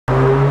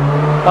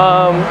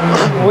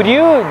Would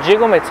you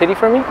jiggle my titty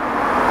for me?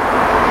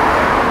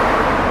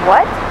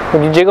 What?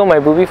 Would you jiggle my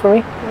boobie for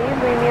me? Can you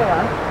leave me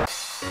alone?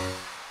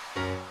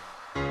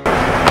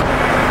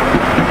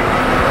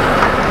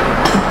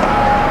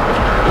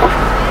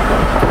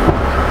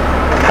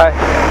 Hi.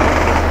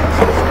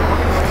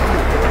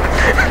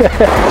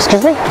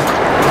 Excuse me?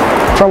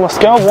 From a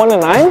scale of 1 to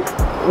 9,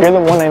 you're the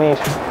one I need.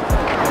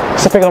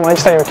 Just to pick up, I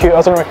just thought you were cute. I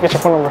was wondering if I could get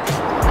your phone number.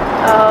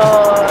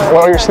 Oh.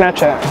 Or your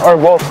Snapchat, or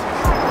both.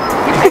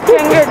 I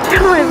can't get you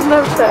my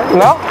Snapchat.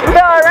 No?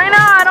 No, right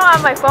now I don't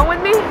have my phone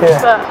with me,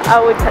 but I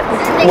would text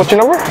you. What's your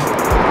number? Or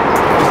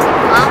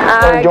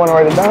do you want to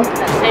write it down?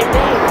 Same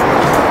thing.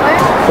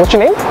 What's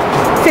your name?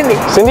 Cindy.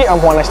 Cindy,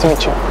 I'm Juan. Nice to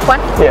meet you. Juan?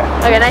 Yeah.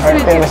 Okay, nice to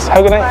meet you. Have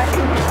a good night.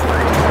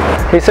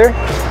 Hey, sir.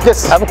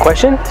 Yes. I have a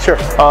question. Sure.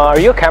 Are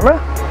you a camera?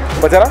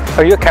 What's that?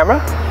 Are you a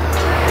camera?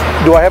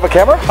 Do I have a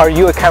camera? Are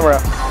you a camera?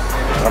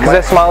 Because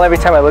I smile every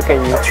time I look at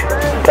you.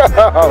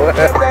 Well,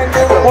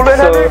 then,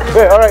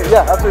 all right,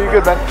 yeah, absolutely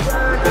good, man.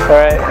 All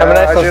right, have a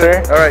nice one,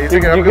 sir. All right, you're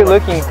good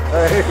looking.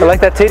 I like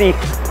that titty.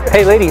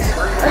 Hey, ladies,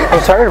 I'm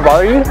sorry to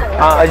bother you.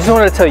 I just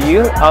wanted to tell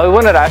you, I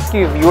wanted to ask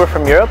you if you were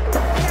from Europe.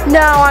 No,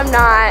 I'm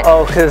not.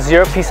 Oh, because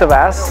you're a piece of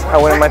ass. I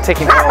wouldn't mind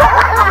taking you home.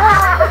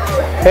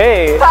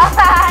 Hey,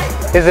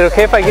 is it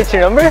okay if I get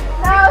your number?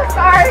 No,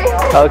 sorry.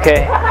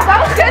 Okay. That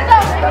was good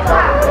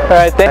though.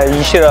 All right, then.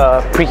 You should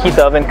preheat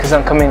the oven because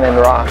I'm coming in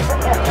raw.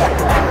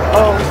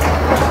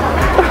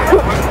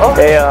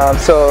 Hey,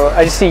 so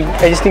I just think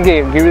that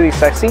you're really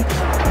sexy,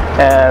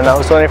 and I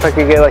was wondering if I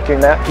could get like your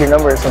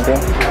number or something.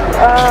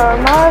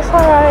 No, it's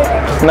alright.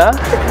 Nah?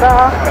 No.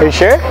 Are you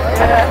sure?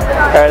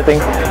 Yeah. All right,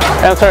 thank you.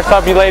 I'm sorry to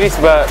stop you ladies,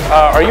 but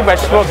are you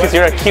vegetable? Because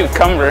you're a cute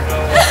cumber.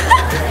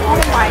 Oh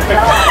my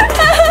god.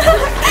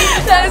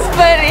 That is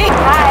funny.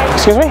 Hi.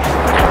 Excuse me?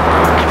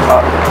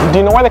 Do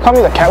you know why they call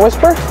me the cat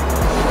whisperer?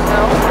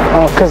 No.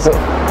 Oh, because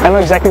I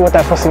know exactly what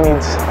that pussy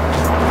means.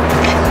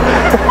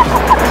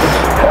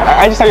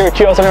 I just thought you were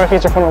cute. I was wondering if I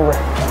could get your phone number.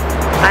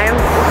 I am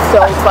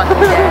so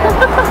fucking dead.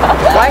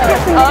 Why can't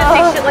you just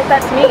say shit like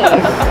that to me?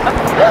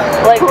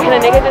 Like, can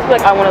a nigga just be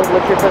like, I want to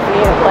lick your pussy?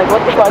 Like,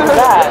 what the fuck is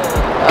that?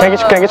 Can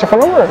I get your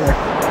phone number?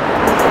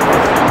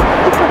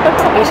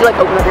 You should like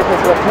open up your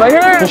pussy lips. Like,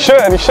 You should.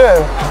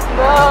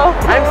 no.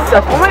 I'm so,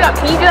 oh my god,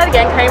 can you do that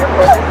again? Can I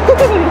record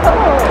this?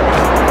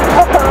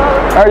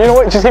 Alright, you know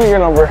what? Just give me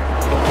your number.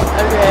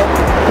 Okay.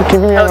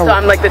 Give me your Oh, so number.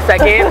 I'm like the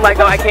second? Like,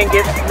 oh, I can't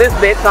get this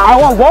bitch. So I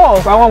want both.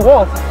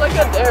 It's like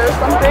a there or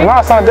something. No,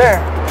 it's not there.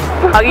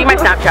 I'll give you my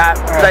Snapchat.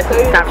 Because I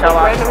see Snapchat a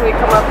lot. Randomly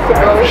come up to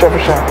go. For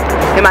sure.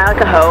 Am I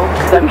like a hoe?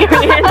 Because I'm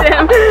giving it to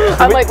him.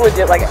 I'm like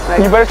legit like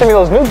You better send me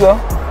those nudes though.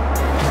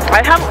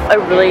 I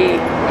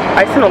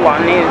send a lot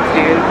of nudes,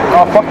 dude.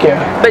 Oh, fuck yeah.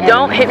 But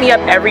don't hit me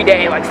up every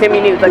day. Like, send me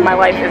nudes. Like, my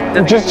life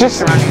is Just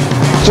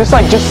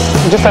send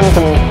it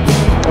to me.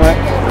 Alright?